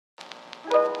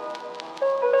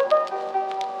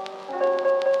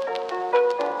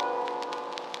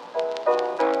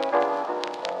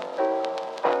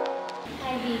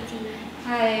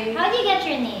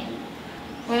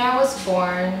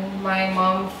born, my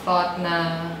dad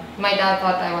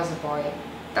thought I was a boy.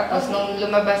 Tapos nung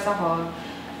lumabas ako,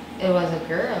 it was a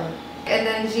girl. And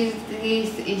then he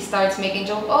starts making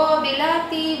jokes, oh,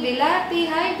 Bilati, Bilati,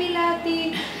 hi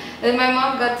Bilati. And my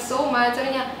mom got so mad. Sabi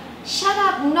niya, shut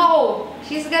up, no!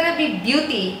 She's gonna be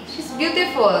Beauty. She's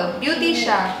beautiful. Beauty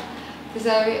siya. So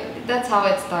that's how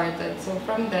it started. So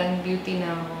from then, Beauty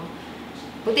na ako.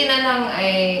 Buti na lang,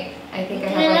 I think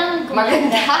I have a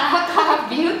maganda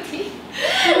beauty.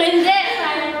 Hindi.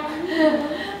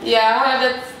 Yeah,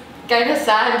 that's kind of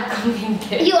sad kung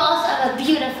hindi. You also have a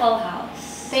beautiful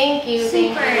house. Thank you.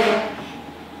 Super. Thank you.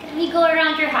 Can we go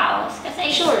around your house? Because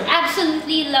I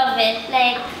absolutely love it.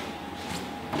 Like,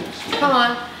 come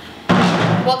on.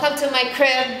 Welcome to my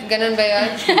crib. Ganun ba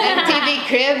yun? MTV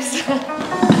Cribs.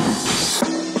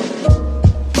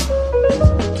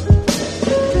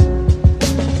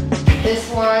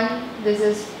 This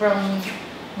is from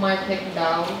Martek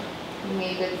Dow. He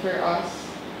made it for us.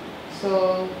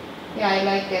 So, yeah, I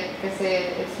like it kasi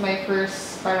it's my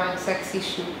first parang sexy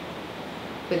shoot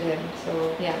with him.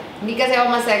 So, yeah. Hindi kasi ako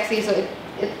mas-sexy, so it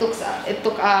took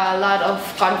a lot of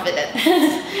confidence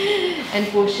and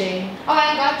pushing. Oh,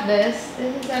 I got this.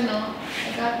 This is I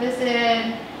got this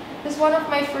in. This is one of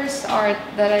my first art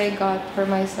that I got for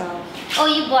myself. Oh,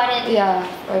 you bought it? Yeah,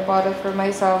 I bought it for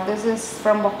myself. This is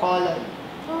from Bacolod.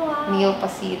 Oh, wow. Neil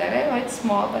Pasila. I know it's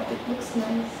small, but it looks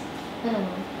nice. I don't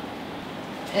know.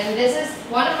 And this is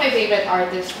one of my favorite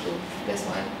artists too. This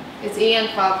one. It's Ian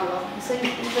Pablo. He's a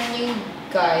new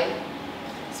guy.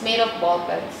 It's made of ball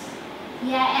pens.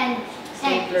 Yeah, and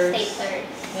staplers.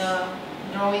 Yeah,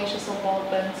 drawing siya sa ball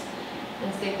pens and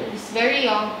staplers. It's very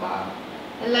young pa.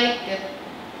 I like it.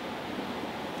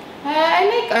 I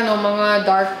like mga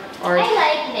dark art. I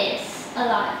like this a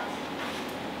lot.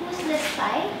 Who's this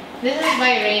by? This is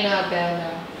by Reina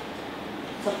Bella.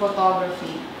 It's a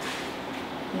photography.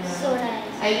 Yeah. So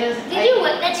nice.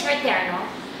 That's your terno?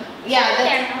 Yeah,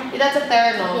 that's a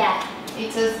terno. Yeah.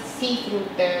 It's a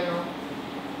see-through terno.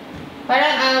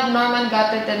 Parang Norman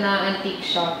got it in an antique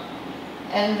shop.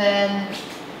 And then,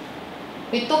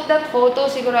 we took that photo,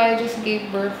 siguro I just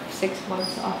gave birth 6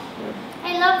 months after.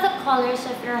 I love the colors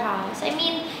of your house. I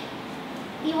mean,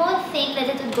 you won't think that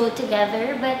it would go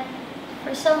together, but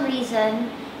for some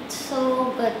reason, it's so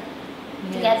good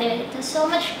together. It has so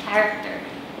much character.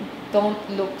 Don't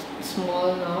look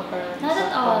small, no? Not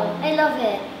at all. I love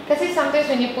it. Kasi sometimes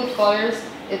when you put colors,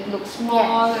 it looks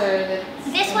small or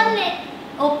this one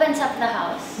opens up the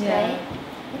house, right?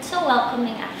 It's so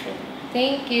welcoming, actually.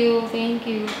 Thank you.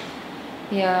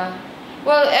 Yeah.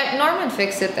 Well, Norman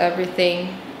fixed it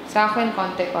everything. Sa akin,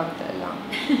 konti-konti lang.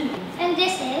 And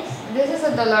this is? This is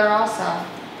a Dolorosa.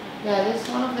 Yeah, this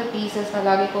is one of the pieces na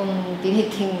lagi kong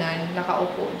tinitingnan,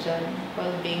 nakaupo dyan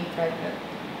while being pregnant.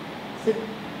 So,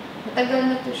 matagal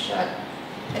na to shot.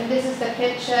 And this is the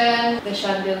kitchen, the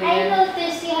chandelier. I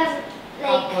noticed you have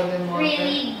like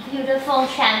really beautiful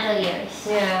chandeliers.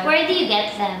 Yeah. Where do you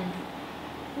get them?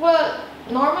 Well,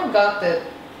 Norman got it.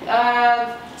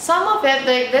 Some of it,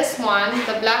 like this one,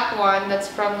 the black one, that's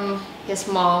from his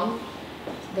mom.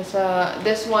 This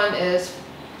one is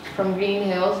from Green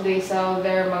Hills. They sell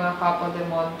their mga Capo de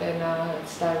Monte na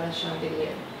style na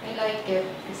chandelier. I like it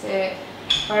kasi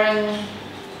parang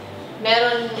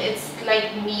it's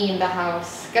like me in the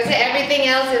house. Kasi everything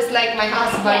else is like my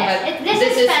husband, but this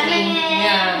is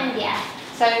feminine. Me. Yeah.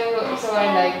 So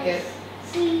I like it.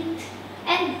 Sweet.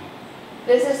 And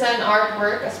this is an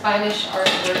artwork, a Spanish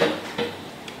artwork.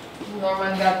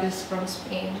 Norman got this from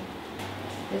Spain.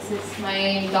 This is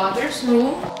my daughter's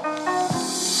room.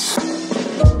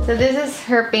 So this is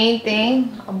her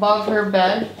painting above her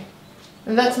bed.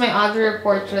 And that's my other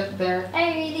portrait there.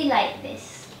 I really like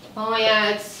this. Oh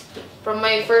yeah, it's from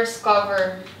my first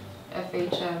cover,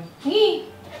 FHM.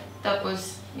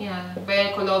 Tapos, yeah, by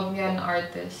a Colombian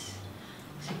artist,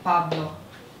 si Pablo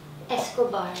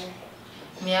Escobar.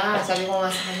 Yeah, sabi ko nga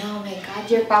sa kanya, oh my God,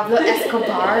 you're Pablo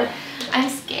Escobar. I'm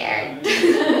scared.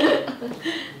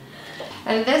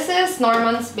 And this is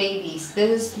Norman's babies. This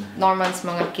is Norman's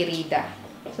mga kirida.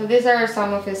 So these are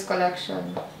some of his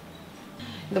collection.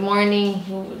 In the morning,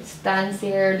 he stands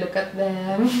here, look at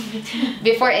them.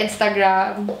 Before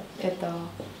Instagram, ito.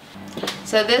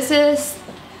 So this is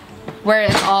where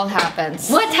it all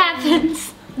happens. What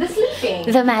happens? The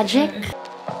sleeping. The magic.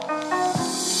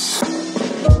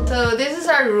 So this is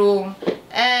our room,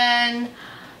 and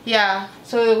yeah,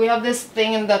 so we have this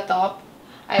thing in the top.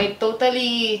 I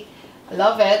totally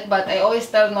love it, but I always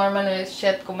tell Norman,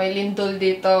 shit, kung may lindol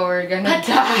dito, we're gonna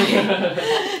die.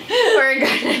 We're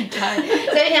gonna die.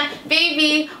 Sabi niya,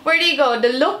 baby, where do you go?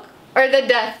 The look or the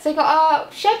death. So,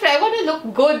 syempre, I want to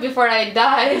look good before I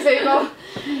die. So,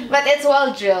 but it's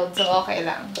well drilled, so okay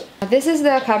lang. This is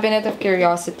the cabinet of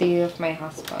curiosity of my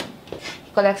husband.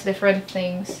 He collects different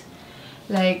things,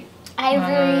 like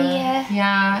Ivory.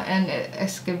 yeah, and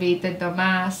excavated the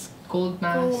mask, gold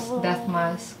mask, death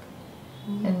mask,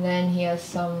 and then he has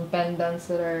some pendants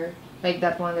that are like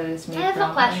that one that is made I have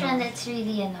from. a question that's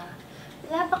really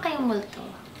wala ba kayong multo?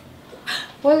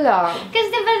 Wala. Because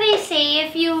diba they say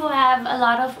if you have a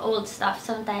lot of old stuff,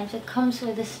 sometimes it comes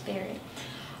with a spirit.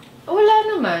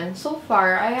 Wala naman. So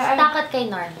far, Takot kay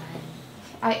Norman.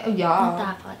 Yeah.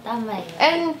 Natakot. Tama yun.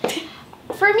 And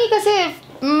for me kasi,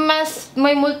 mas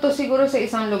may multo siguro sa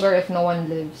isang lugar if no one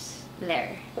lives.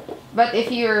 Blair. But if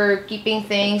you're keeping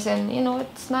things and, you know,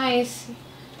 it's nice.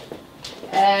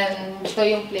 And ito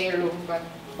yung playroom, but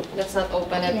let's not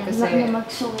open it kasi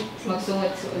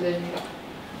magsungit sa ulan.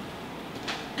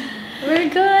 We're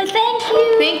good. Thank you.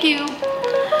 Thank you.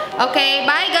 Okay,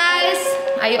 bye guys.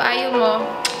 Ayo-ayo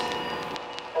mo.